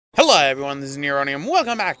Hello everyone, this is Neronium.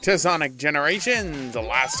 Welcome back to Sonic Generations. The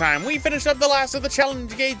last time we finished up the last of the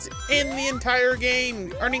challenge gates in the entire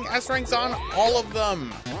game, earning S ranks on all of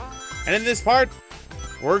them. And in this part,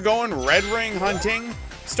 we're going red ring hunting,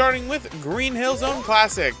 starting with Green Hill Zone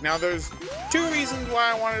Classic. Now there's two reasons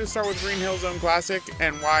why I wanted to start with Green Hill Zone Classic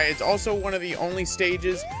and why it's also one of the only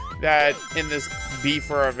stages that in this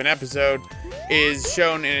beefer of an episode is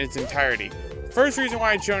shown in its entirety. First reason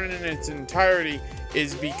why it's shown in its entirety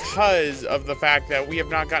is because of the fact that we have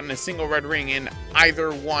not gotten a single red ring in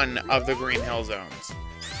either one of the Green Hill Zones.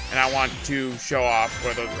 And I want to show off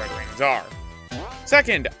where those red rings are.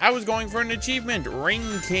 Second, I was going for an achievement,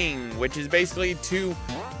 Ring King, which is basically to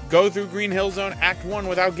go through Green Hill Zone Act 1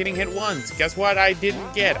 without getting hit once. Guess what I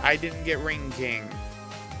didn't get? I didn't get Ring King.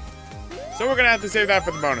 So we're gonna have to save that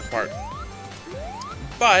for the bonus part.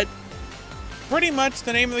 But pretty much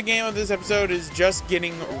the name of the game of this episode is just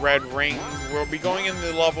getting red rings. We'll be going in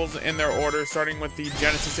the levels in their order, starting with the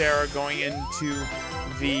Genesis era, going into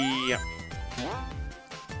the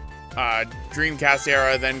Dreamcast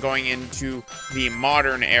era, then going into the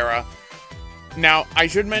modern era. Now, I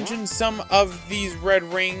should mention some of these red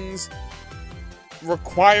rings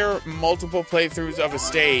require multiple playthroughs of a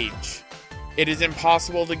stage. It is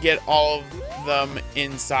impossible to get all of them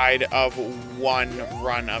inside of one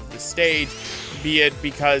run of the stage, be it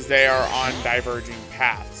because they are on diverging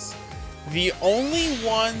paths. The only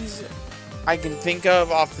ones I can think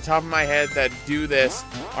of off the top of my head that do this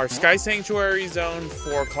are Sky Sanctuary Zone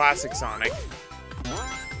for Classic Sonic,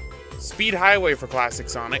 Speed Highway for Classic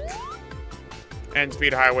Sonic, and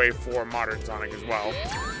Speed Highway for Modern Sonic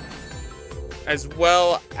as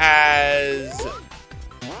well as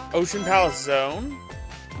Ocean Palace Zone.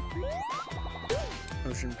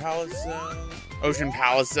 Ocean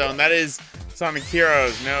Palace Zone. That is Sonic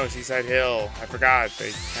Heroes. No, Seaside Hill. I forgot.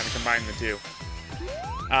 They kind of combined the two.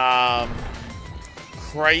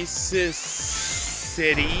 Crisis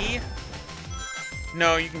City.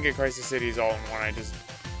 No, you can get Crisis Cities all in one. I just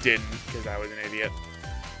didn't because I was an idiot.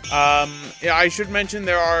 Yeah, I should mention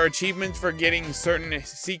there are achievements for getting certain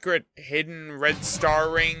secret hidden red star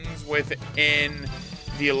rings within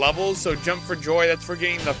the levels. So Jump for Joy, that's for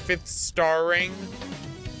getting the 5th star ring.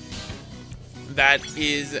 That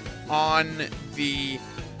is on the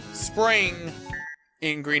spring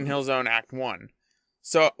in Green Hill Zone Act 1.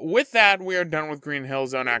 So with that, we are done with Green Hill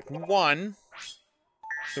Zone Act 1.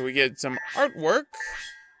 So we get some artwork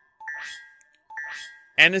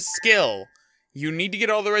and a skill. You need to get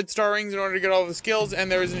all the red star rings in order to get all the skills, and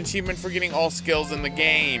there is an achievement for getting all skills in the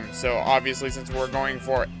game. So obviously, since we're going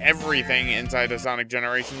for everything inside of Sonic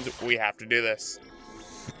Generations, we have to do this.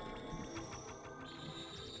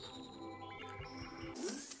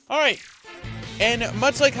 Alright, and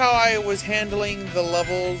much like how I was handling the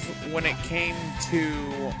levels when it came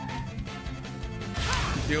to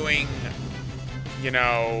doing, you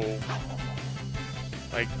know,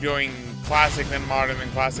 like doing classic then modern,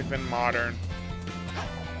 then classic then modern,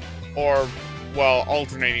 or, well,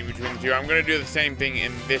 alternating between the two, I'm going to do the same thing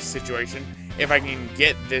in this situation. If I can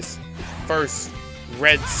get this first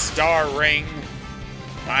red star ring,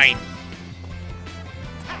 fine.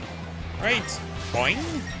 Right, boing.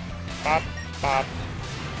 Bop, bop.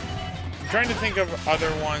 I'm trying to think of other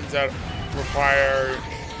ones that require...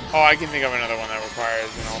 Oh, I can think of another one that requires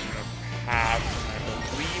an alternate path.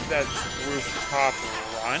 I believe that's Rooftop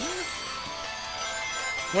Run?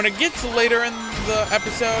 When it gets later in the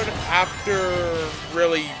episode, after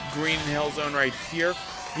really Green Hill Zone right here,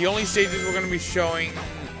 the only stages we're going to be showing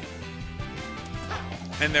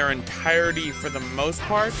in their entirety for the most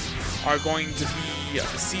part are going to be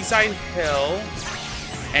Seaside Hill,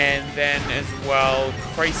 and then as well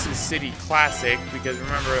Crisis City Classic, because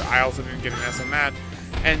remember I also didn't get an S on that.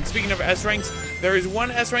 And speaking of S ranks, there is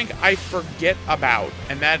one S rank I forget about,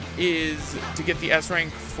 and that is to get the S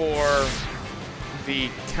rank for the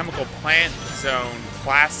Chemical Plant Zone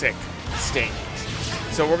Classic stage.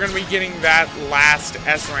 So we're going to be getting that last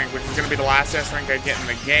S rank, which is going to be the last S rank I get in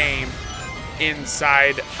the game,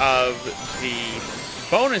 inside of the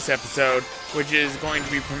bonus episode, which is going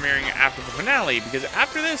to be premiering after the finale, because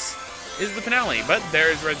after this is the finale. But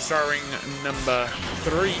there is red star ring number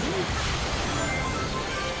 3.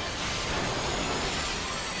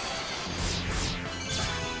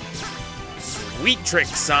 Sweet trick,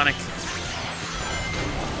 Sonic.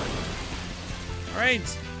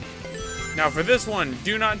 Alright. Now for this one,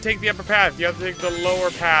 do not take the upper path. You have to take the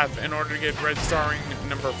lower path in order to get red star ring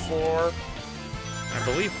number 4. I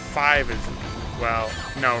believe 5 is... Well,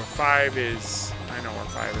 no, 5 is... I know where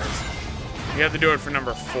 5 is. You have to do it for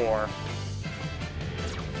number 4.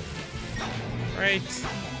 Right.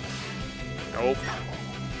 Nope.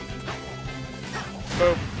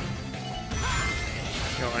 boop.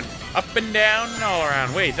 Going up and down and all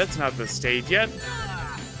around. Wait, that's not the stage yet.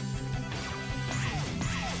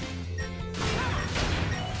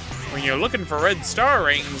 When you're looking for red star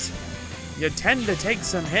rings, you tend to take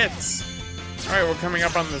some hits. Alright, we're coming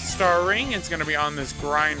up on the star ring. It's going to be on this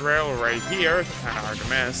grind rail right here. It's kind of hard to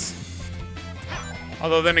miss.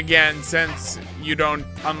 Although then again, since you don't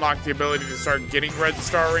unlock the ability to start getting red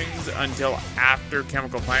star rings until after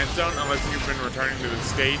Chemical Plant Zone, unless you've been returning to the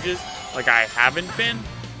stages, like I haven't been,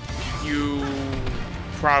 you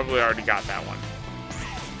probably already got that one.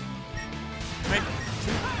 1,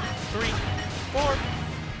 2, 3,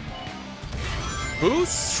 4.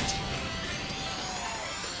 Boost.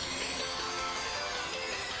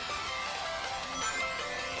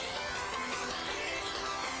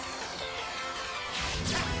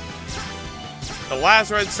 The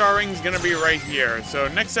last red star ring is going to be right here. So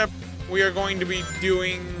next up, we are going to be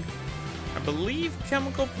doing, I believe,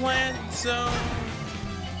 Chemical Plant Zone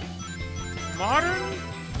Modern?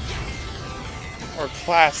 Or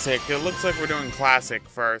Classic. It looks like we're doing Classic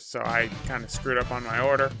first, so I kind of screwed up on my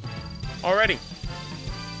order already.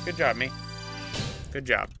 Good job, me. Good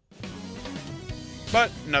job.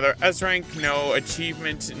 But another S rank, no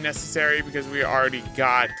achievement necessary because we already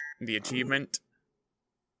got the achievement.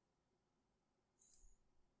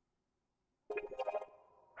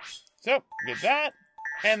 So, get that,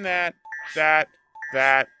 and that,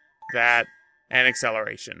 and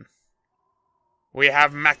acceleration. We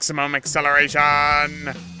have maximum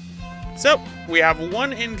acceleration! So, we have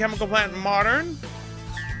one in Chemical Plant Modern.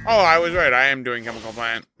 Oh, I was right, I am doing Chemical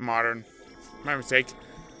Plant Modern. My mistake.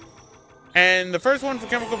 And the first one for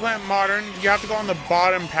Chemical Plant Modern, you have to go on the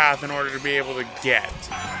bottom path in order to be able to get.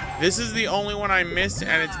 This is the only one I missed,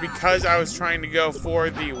 and it's because I was trying to go for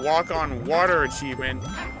the Walk on Water achievement,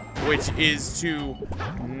 which is to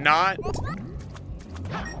not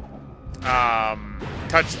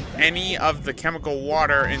touch any of the chemical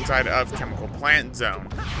water inside of Chemical Plant Zone,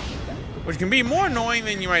 which can be more annoying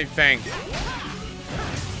than you might think.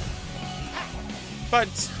 But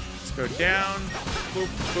let's go down, boop,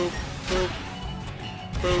 boop, boop,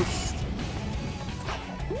 boost.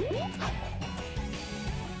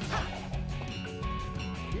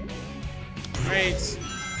 Great.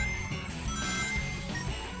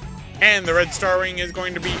 And the red star ring is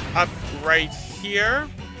going to be up right here.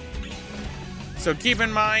 So keep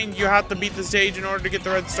in mind, you have to beat the stage in order to get the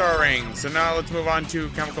red star ring. So now let's move on to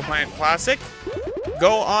Chemical Plant Classic.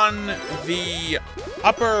 Go on the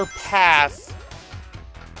upper path.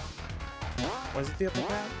 Was it the upper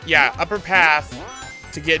path? Yeah, upper path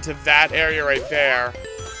to get to that area right there.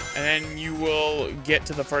 And then you will get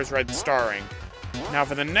to the first red star ring. Now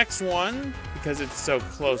for the next one, because it's so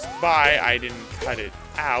close by, I didn't cut it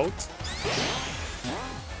out.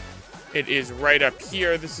 It is right up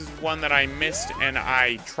here. This is one that I missed and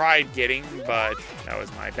I tried getting, but that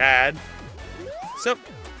was my bad. So,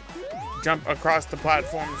 jump across the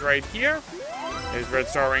platforms right here. There's red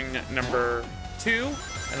star ring number 2.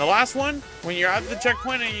 And the last one, when you're at the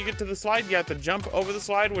checkpoint and you get to the slide, you have to jump over the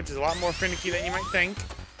slide, which is a lot more finicky than you might think.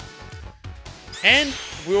 And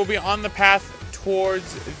we will be on the path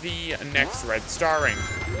towards the next red star ring.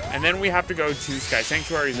 And then we have to go to Sky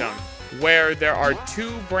Sanctuary Zone, where there are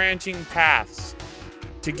 2 branching paths.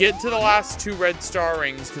 To get to the last 2 red star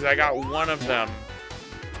rings, because I got one of them.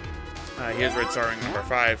 Here's red star ring number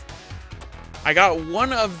 5. I got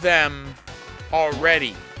one of them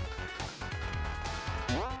already,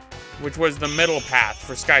 which was the middle path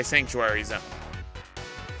for Sky Sanctuary Zone.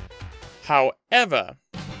 However,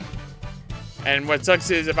 and what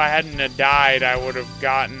sucks is if I hadn't have died, I would have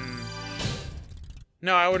gotten...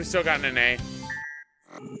 No, I would have still gotten an A.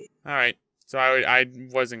 Alright, so I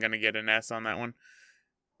wasn't going to get an S on that one.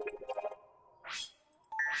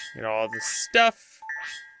 Get all the stuff.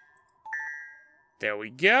 There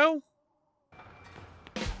we go.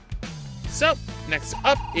 So, next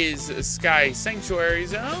up is Sky Sanctuary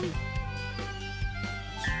Zone.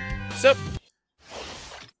 So,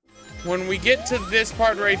 when we get to this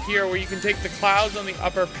part right here where you can take the clouds on the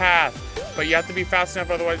upper path, but you have to be fast enough,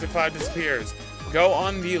 otherwise the cloud disappears. Go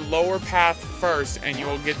on the lower path first, and you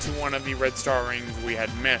will get to one of the red star rings we had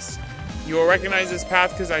missed. You will recognize this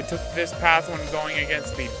path because I took this path when going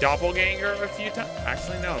against the doppelganger a few times.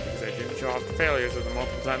 Actually, no, because I didn't show off the failures of the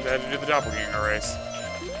multiple times I had to do the doppelganger race.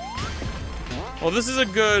 Well, this is a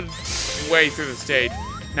good way through the stage.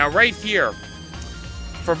 Now, right here,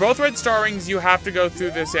 for both red star rings, you have to go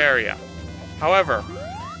through this area. However,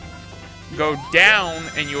 go down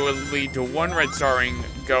and you will lead to one red star ring,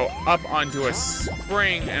 go up onto a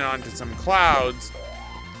spring and onto some clouds,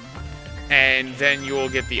 and then you will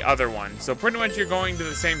get the other one. So pretty much you're going to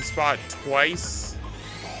the same spot twice,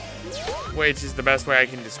 which is the best way I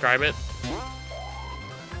can describe it.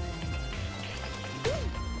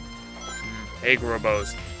 Egg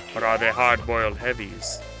robos, but are they hard-boiled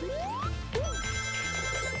heavies?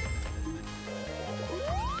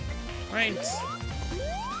 Right.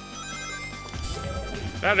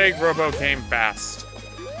 That egg robo came fast.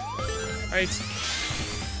 Right.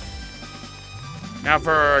 Now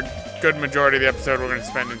for a good majority of the episode, we're going to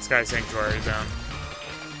spend in Sky Sanctuary Zone.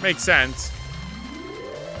 Makes sense.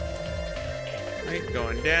 Right,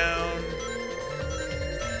 going down.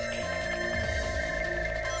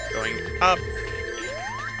 Going up.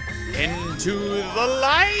 Into the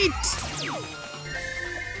light!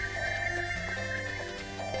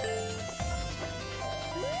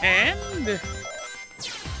 And...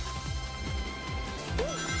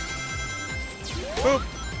 boop.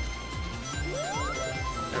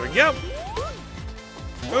 There we go.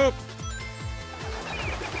 Boop.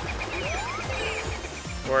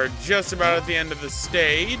 We're just about at the end of the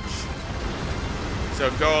stage. So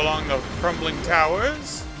go along the crumbling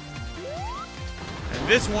towers. And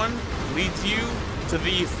this one leads you to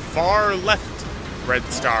the far left red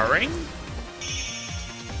star ring.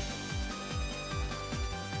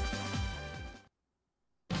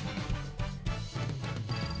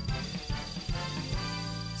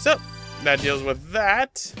 So, that deals with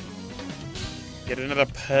that. Get another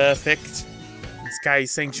perfect Sky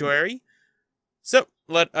Sanctuary. So,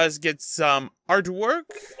 let us get some artwork.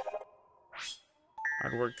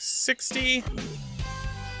 Artwork 60.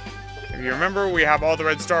 If you remember, we have all the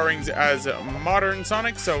red star rings as modern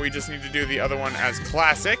Sonic, so we just need to do the other one as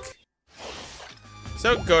classic.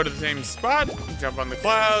 So, go to the same spot, jump on the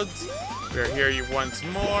clouds. We are here once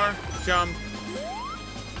more. Jump.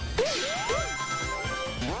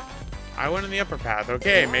 I went in the upper path.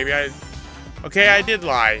 Okay, maybe I... Okay, I did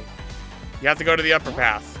lie. You have to go to the upper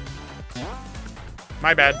path.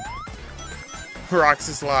 My bad.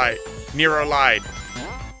 Roxas lied. Nero lied.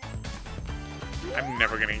 I'm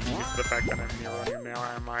never gonna get used to the fact that I'm Neronium now,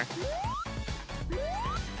 am I?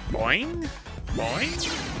 Boing? Boing?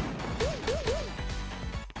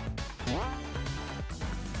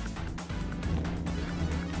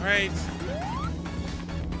 Alright.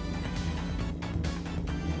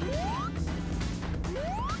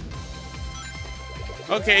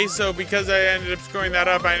 Okay, so because I ended up screwing that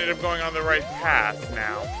up, I ended up going on the right path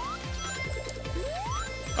now.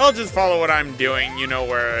 I'll just follow what I'm doing. You know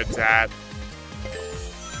where it's at.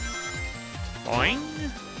 Boing.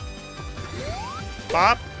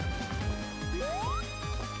 Bop.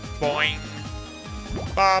 Boing.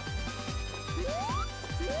 Bop.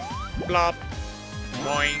 Blop.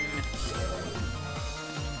 Boing.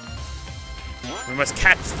 We must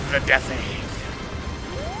catch the death egg.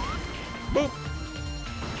 Boop.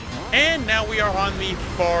 And now we are on the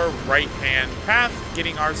far right-hand path,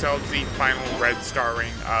 getting ourselves the final red star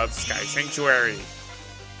ring of Sky Sanctuary.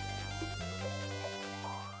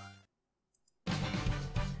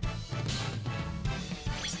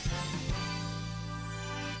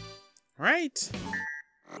 Right.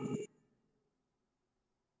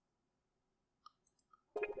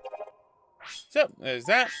 So, there's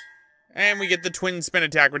that. And we get the twin spin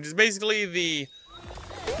attack, which is basically the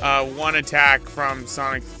one attack from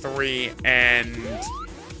Sonic 3 and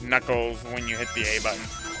Knuckles when you hit the A button.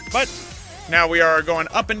 But now we are going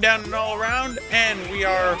up and down and all around, and we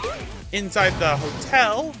are inside the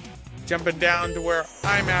hotel, jumping down to where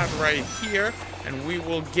I'm at right here, and we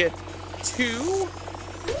will get to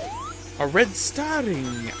a red star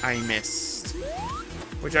ring I missed,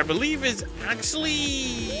 which I believe is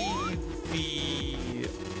actually the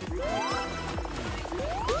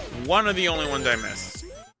one of the only ones I missed.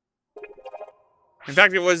 In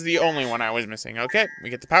fact, it was the only one I was missing. Okay,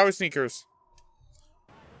 we get the power sneakers.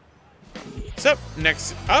 So,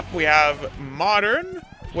 next up we have Modern,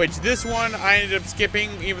 which this one I ended up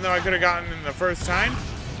skipping, even though I could have gotten in the first time.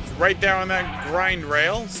 It's right there on that grind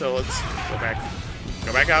rail, so let's go back.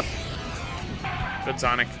 Go back up. Good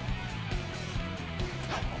Sonic.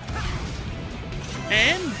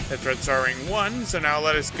 And that's Red Star Ring 1, so now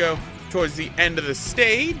let us go towards the end of the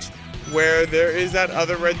stage, where there is that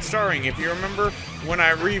other red star ring. If you remember, when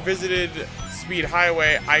I revisited Speed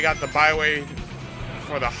Highway, I got the byway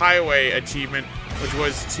for the highway achievement, which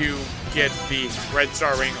was to get the red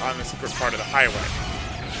star ring on the secret part of the highway.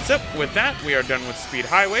 So, with that, we are done with Speed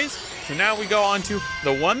Highways. So now we go on to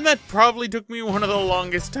the one that probably took me one of the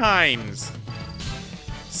longest times.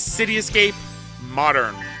 City Escape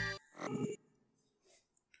Modern.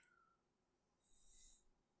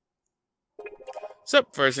 So,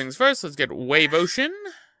 first things first, let's get Wave Ocean.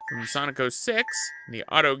 From Sonic 06, the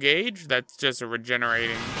auto gauge, that's just a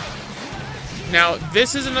regenerating. Now,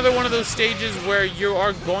 this is another one of those stages where you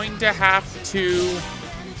are going to have to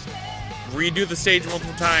redo the stage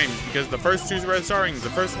multiple times, because the first two red star rings, the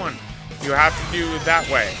first one, you have to do that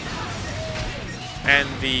way. And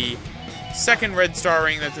the second red star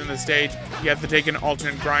ring that's in the stage, you have to take an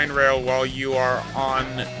alternate grind rail while you are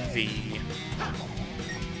on the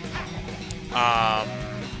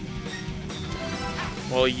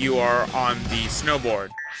snowboard.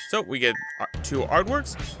 So we get 2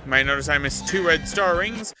 artworks. You might notice I missed 2 red star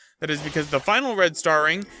rings. That is because the final red star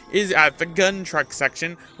ring is at the gun truck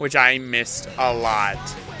section, which I missed a lot.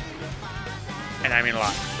 And I mean a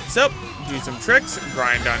lot. So, do some tricks,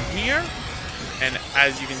 grind on here. And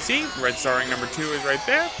as you can see, red star ring number 2 is right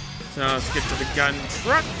there. So now let's get to the gun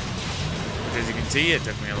truck. Which, as you can see, it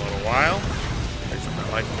took me a little while. There's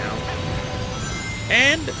my life now.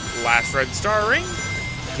 And last red star ring,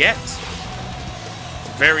 get.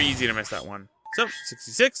 It's very easy to miss that one. So,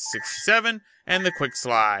 66, 67, and the quick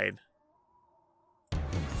slide.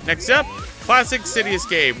 Next up, Classic City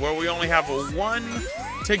Escape, where we only have 1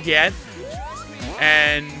 to get.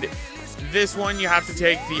 And this one, you have to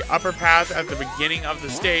take the upper path at the beginning of the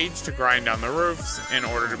stage to grind down the roofs in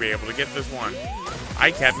order to be able to get this one.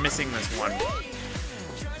 I kept missing this one.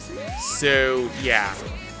 So, yeah.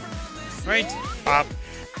 Right, up.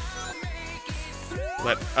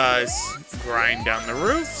 Let us grind down the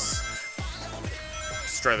roofs.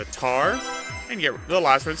 Destroy the tar. And get the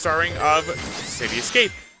last red star ring of City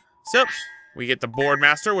Escape. So, we get the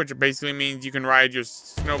Boardmaster, which basically means you can ride your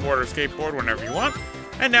snowboard or skateboard whenever you want.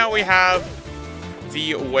 And now we have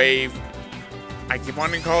the wave. I keep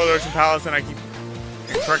wanting to call it Ocean Palace, and I keep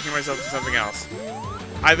correcting myself to something else.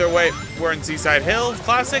 Either way, we're in Seaside Hill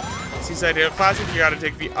Classic. Seaside Hill Classic, you gotta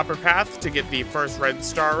take the upper path to get the first red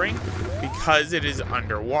star ring, because it is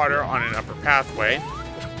underwater on an upper pathway.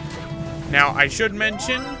 Now, I should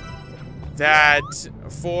mention that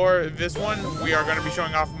for this one, we are going to be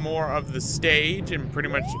showing off more of the stage in pretty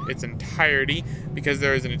much its entirety, because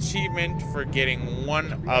there is an achievement for getting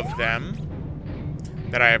one of them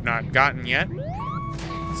that I have not gotten yet.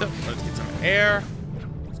 So, let's get some air.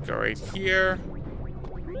 Let's go right here.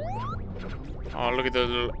 Oh, look at those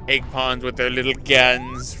little egg pawns with their little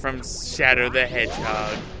guns from Shadow the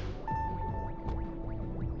Hedgehog.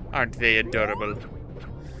 Aren't they adorable?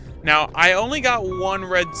 Now, I only got 1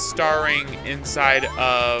 red star ring inside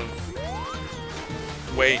of...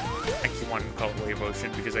 Wait, I keep wanting to call it Wave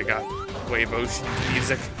Ocean because I got Wave Ocean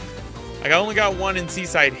music. I only got 1 in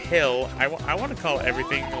Seaside Hill. I want to call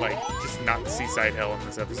everything, like, just not Seaside Hill in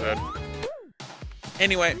this episode.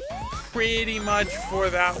 Anyway, pretty much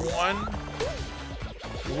for that one,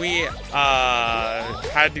 we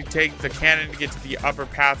had to take the cannon to get to the upper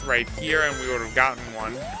path right here, and we would have gotten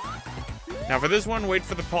one. Now for this one, wait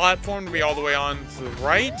for the platform to be all the way on to the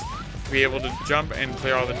right to be able to jump and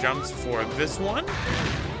clear all the jumps for this one.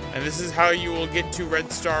 And this is how you will get to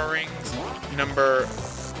red star rings number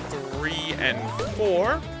 3 and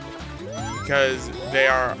 4, because they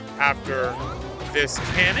are after this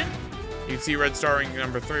cannon. You can see red star ring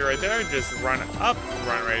number 3 right there. Just run up,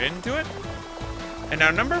 run right into it. And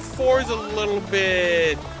now number 4 is a little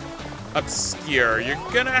bit obscure. You're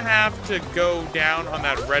gonna have to go down on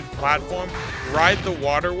that red platform, ride the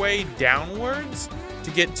waterway downwards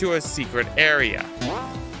to get to a secret area.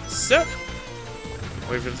 So,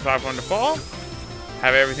 wait for the platform to fall,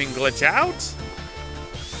 have everything glitch out.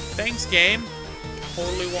 Thanks, game.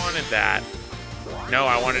 Totally wanted that. No,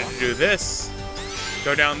 I wanted to do this.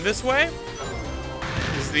 Go down this way.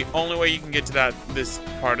 This is the only way you can get to this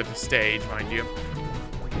part of the stage, mind you.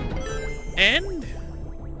 And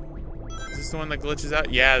is this the one that glitches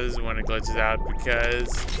out? Yeah, this is the one that glitches out because...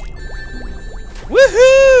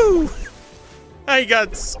 Woohoo! I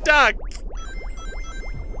got stuck!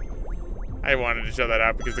 I wanted to show that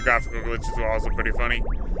out because the graphical glitches were also pretty funny.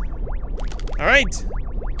 Alright.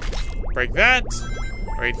 Break that.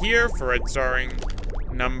 Right here for red star ring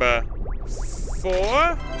number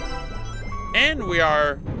 4. And we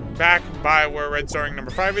are back by where red star ring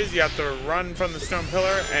number 5 is. You have to run from the stone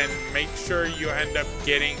pillar and make sure you end up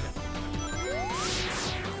getting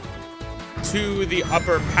to the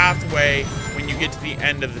upper pathway when you get to the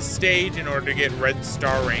end of the stage in order to get red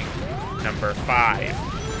star ring number 5.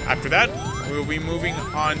 After that, we will be moving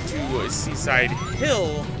on to Seaside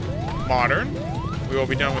Hill Modern. We will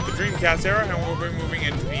be done with the Dreamcast era and we'll be moving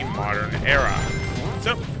into the modern era.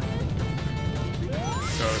 So, go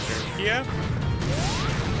through here.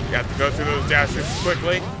 You have to go through those dashes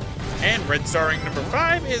quickly. And red star ring number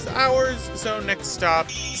 5 is ours. So next stop,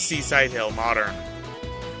 Seaside Hill Modern.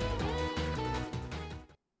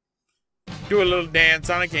 do a little dance,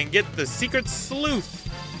 Sonic, and get the secret sleuth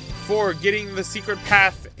for getting the secret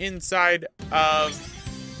path inside of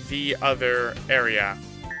the other area.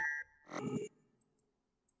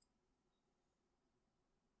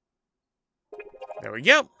 There we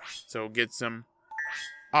go. So get some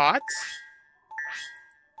odds.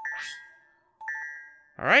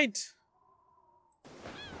 Alright.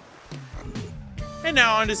 And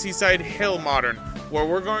now on to Seaside Hill Modern, where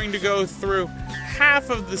we're going to go through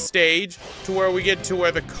half of the stage to where we get to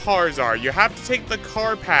where the cars are. You have to take the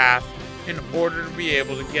car path in order to be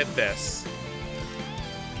able to get this.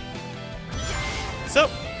 So,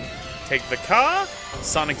 take the car.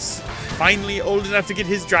 Sonic's finally old enough to get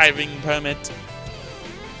his driving permit.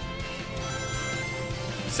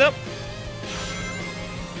 So,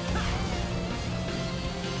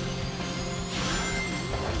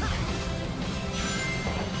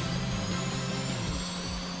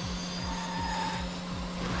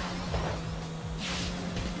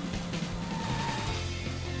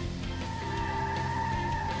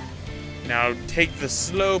 now take the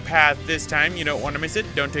slow path this time. You don't want to miss it.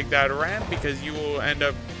 Don't take that ramp because you will end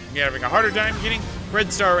up having a harder time getting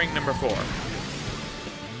red star ring number 4.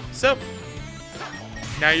 So,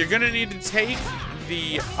 now you're going to need to take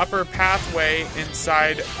the upper pathway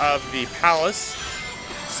inside of the palace.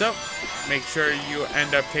 So, make sure you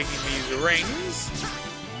end up taking these rings.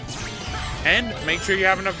 And make sure you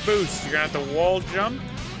have enough boost. You're going to have to wall jump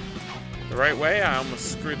the right way. I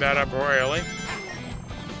almost screwed that up royally.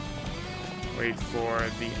 Wait for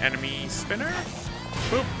the enemy spinner.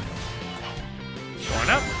 Boop. Going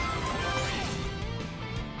up.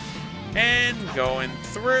 And going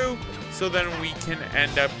through. So then we can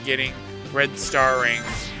end up getting red star ring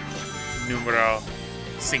numero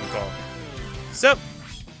 5. So,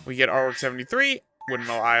 we get artwork 73,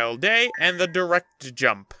 Windmill Isle Day, and the direct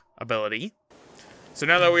jump ability. So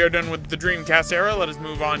now that we are done with the Dreamcast era, let us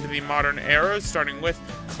move on to the modern era, starting with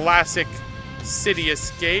classic City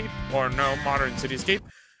Escape, or no, modern City Escape,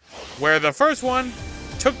 where the first one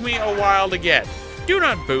took me a while to get. Do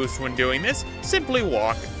not boost when doing this, simply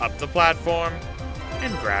walk up the platform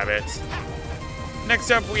and grab it.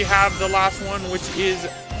 Next up, we have the last one, which is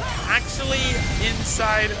actually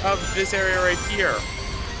inside of this area right here.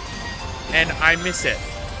 And I miss it.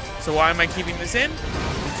 So why am I keeping this in?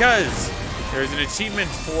 Because there's an achievement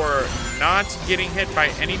for not getting hit by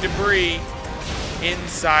any debris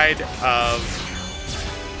inside of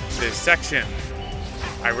this section.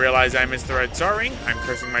 I realize I missed the red star ring. I'm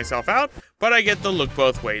cursing myself out, but I get the look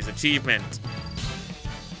both ways achievement.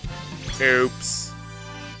 Oops.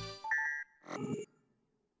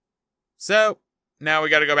 So, now we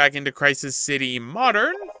gotta go back into Crisis City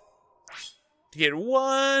Modern to get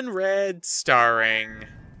 1 red star ring.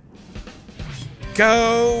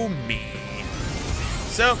 Go me.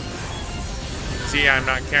 So, see, I'm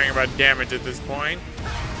not caring about damage at this point.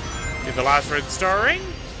 Get the last red star ring.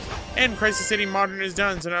 And Crisis City Modern is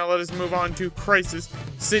done, so now let us move on to Crisis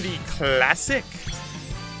City Classic,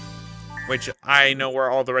 which I know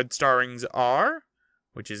where all the red star rings are,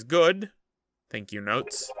 which is good. Thank you,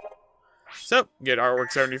 notes. So, get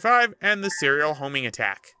artwork 75 and the serial homing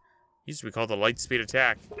attack. Used to be called the light speed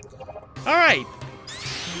attack. Alright.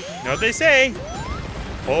 You know what they say?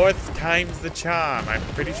 4th time's the charm. I'm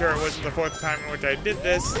pretty sure it wasn't the 4th time in which I did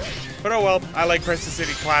this. But oh well, I like Crisis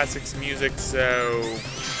City Classics music, so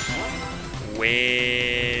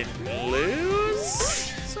win, lose,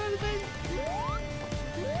 sort of thing.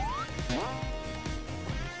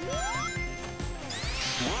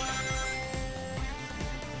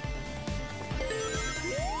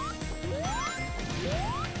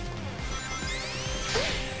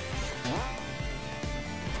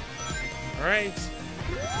 All right.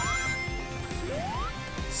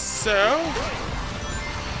 So,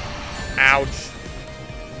 ouch.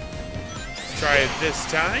 Let's try it this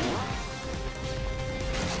time.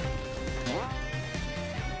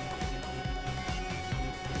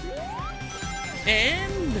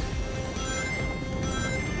 And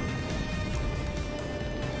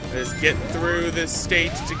let's get through this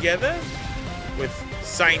stage together with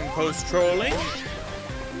signpost trolling.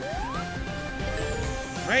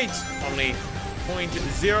 Right, only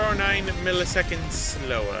 0.09 milliseconds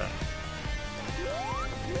slower.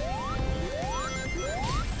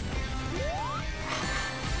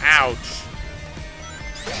 Ouch.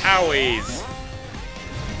 Owies.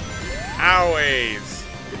 Owies.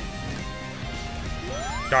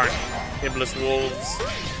 Darn. Hibless wolves.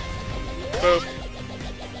 Boop.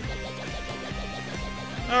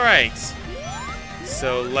 Alright.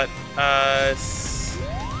 So let us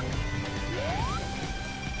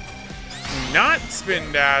not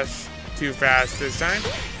spin dash too fast this time.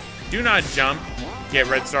 do not jump, get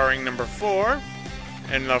red star ring number 4.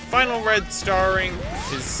 And the final red star ring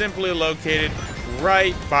is simply located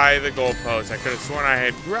right by the goalpost. I could have sworn I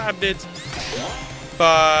had grabbed it,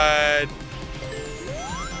 but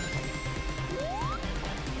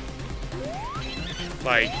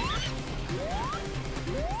like,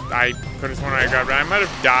 I could have sworn I grabbed it. I might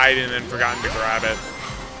have died and then forgotten to grab it.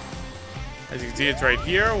 As you can see, it's right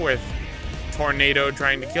here with Tornado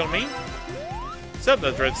trying to kill me. So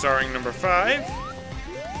that's red star ring number 5.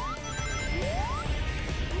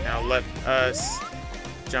 Now let us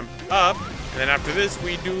jump up, and then after this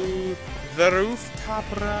we do the rooftop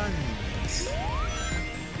runs.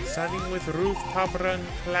 Starting with rooftop run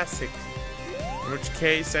classic. In which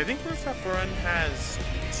case, I think rooftop run has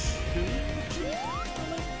 2.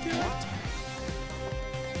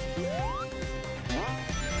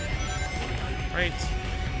 Right.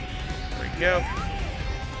 There we go.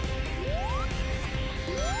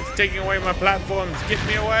 It's taking away my platforms. Get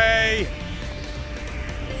me away!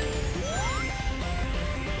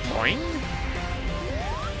 Boing.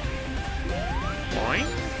 Boing.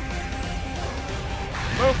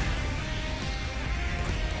 Move.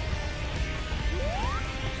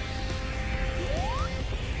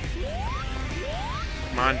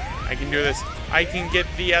 Come on. I can do this. I can get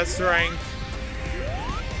the S rank.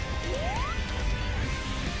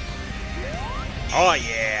 Oh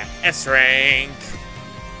yeah, S rank.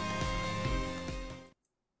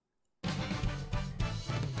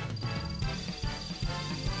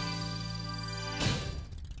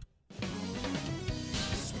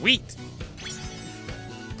 Sweet.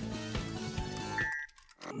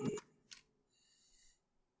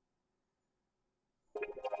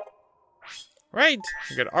 Right,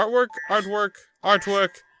 we got artwork, artwork,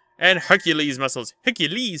 artwork, and Hercules muscles.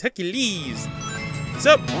 Hercules, Hercules.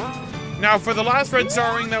 So, now for the last red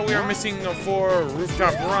star ring that we are missing for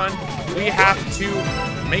Rooftop Run, we have to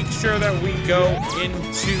make sure that we go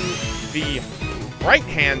into the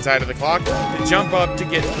right-hand side of the clock to jump up to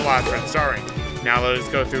get to the last red star ring. Now let us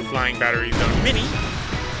go through Flying Battery Zone Mini.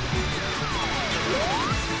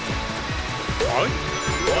 Boing,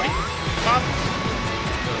 boing, pop,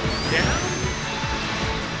 down,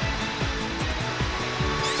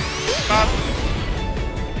 pop,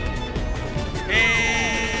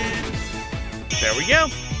 and there we go.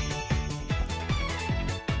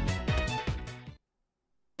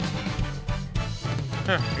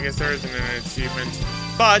 Huh, I guess there isn't an achievement,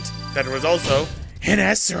 but that was also an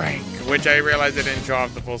S rank, which I realized I didn't show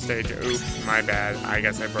off the full stage. Oops, my bad. I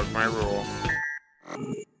guess I broke my rule.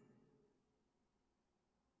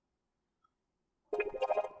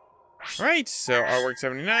 Right, so artwork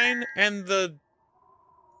 79 and the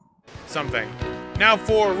something. Now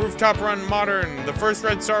for Rooftop Run Modern, the first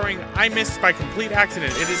red star ring I missed by complete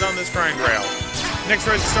accident. It is on this grind rail. Next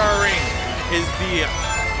red star ring is the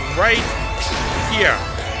right here.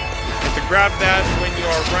 You have to grab that when you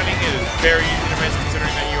are running. It is very easy to miss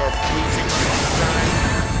considering that you are boosting most of the time.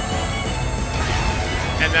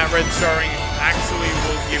 And that red star ring actually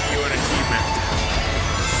will give you an achievement.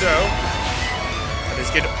 So, let us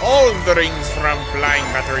get all of the rings from Flying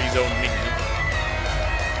Battery Zone Mini.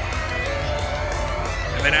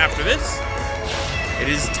 And then after this, it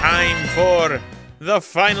is time for the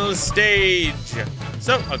final stage.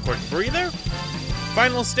 So, a quick breather.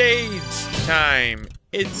 Final stage time.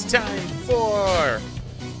 It's time for,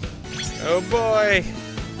 oh boy,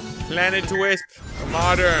 Planet Wisp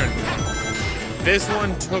Modern. This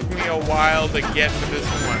one took me a while to get to this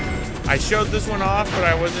one. I showed this one off, but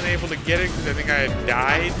I wasn't able to get it because I think I had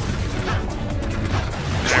died.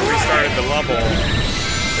 And I restarted the level.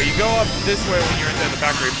 But you go up this way when you're inside the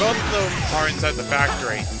factory. Both of them are inside the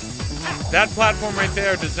factory. That platform right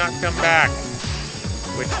there does not come back,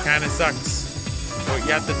 which kind of sucks. What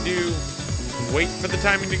you have to do, wait for the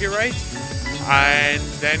timing to get right, and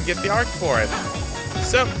then get the arc for it.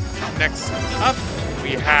 So, next up,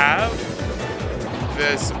 we have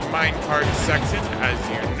this minecart section, as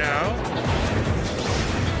you know.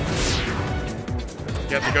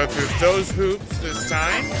 You have to go through those hoops this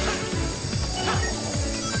time.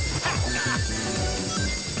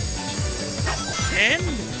 And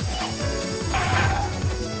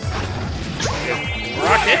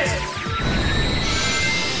rocket.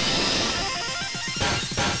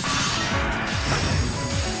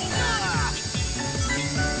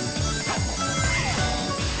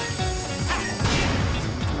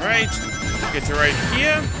 Right, get to right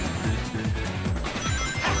here.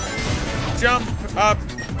 Jump up,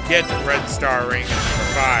 get red star ring number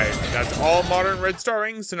 5. That's all modern red star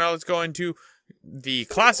rings. So now let's go into the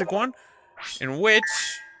classic one, in which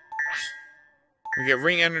we get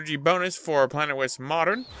ring energy bonus for Planet Wisp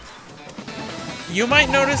Modern. you might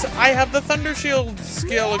notice I have the Thunder Shield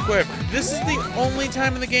skill equipped. This is the only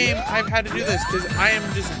time in the game I've had to do this because I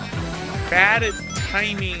am just bad at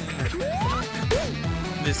timing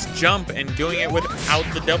this jump and doing it without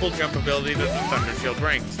the double jump ability that the Thunder Shield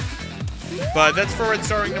brings. But that's for Red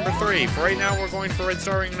Star Ring number 3. For right now, we're going for Red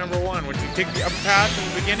Star Ring number 1, which you take the upper path in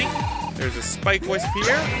the beginning. There's a Spike Wisp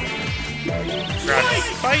here. Grab a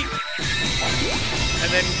Spike.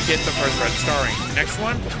 And then get the first Red Star Ring. Next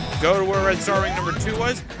one, go to where Red Star Ring number 2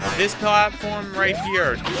 was. This platform right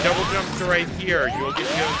here. Double jump to right here. You will get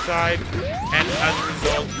to the other side. And as a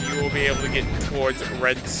result, you will be able to get towards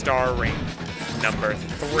Red Star Ring number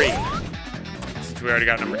 3. Since we already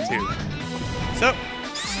got number 2. So,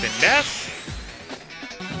 spin dash.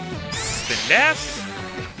 Spin dash.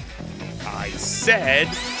 I said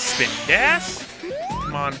spin dash.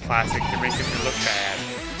 Come on, plastic, you're making me look bad.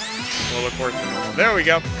 We'll look worse than normal. There we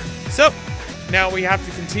go. So, now we have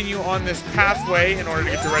to continue on this pathway in order to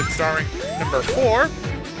get to Red Star Ring number 4.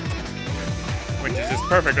 Which is just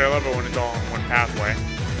perfect. I love it when it's all in one pathway.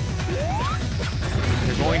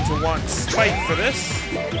 You're going to want Spike for this.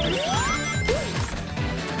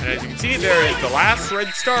 And as you can see, there is the last Red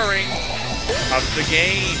Star Ring of the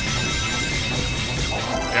game.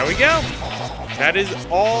 There we go. That is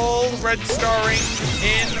all Red Star Rings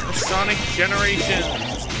in Sonic Generations.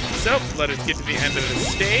 So, let us get to the end of the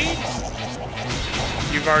stage.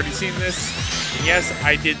 You've already seen this. Yes,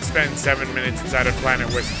 I did spend 7 minutes inside of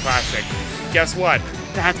Planet Wisp Classic. Guess what?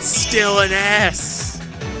 That's still an S!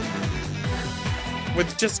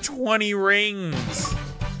 With just 20 rings.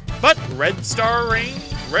 But Red Star Ring,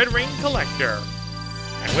 Red Ring Collector.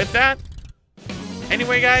 And with that,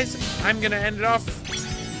 anyway guys, I'm gonna end it off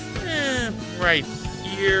right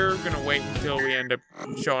here. Gonna wait until we end up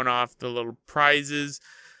showing off the little prizes.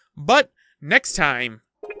 But next time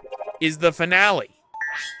is the finale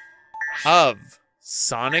of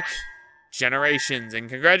Sonic Generations. And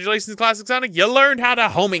congratulations, Classic Sonic, you learned how to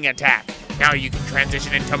homing attack. Now you can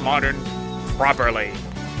transition into modern properly.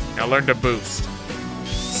 Now learn to boost.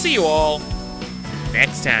 See you all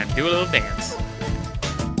next time. Do a little dance.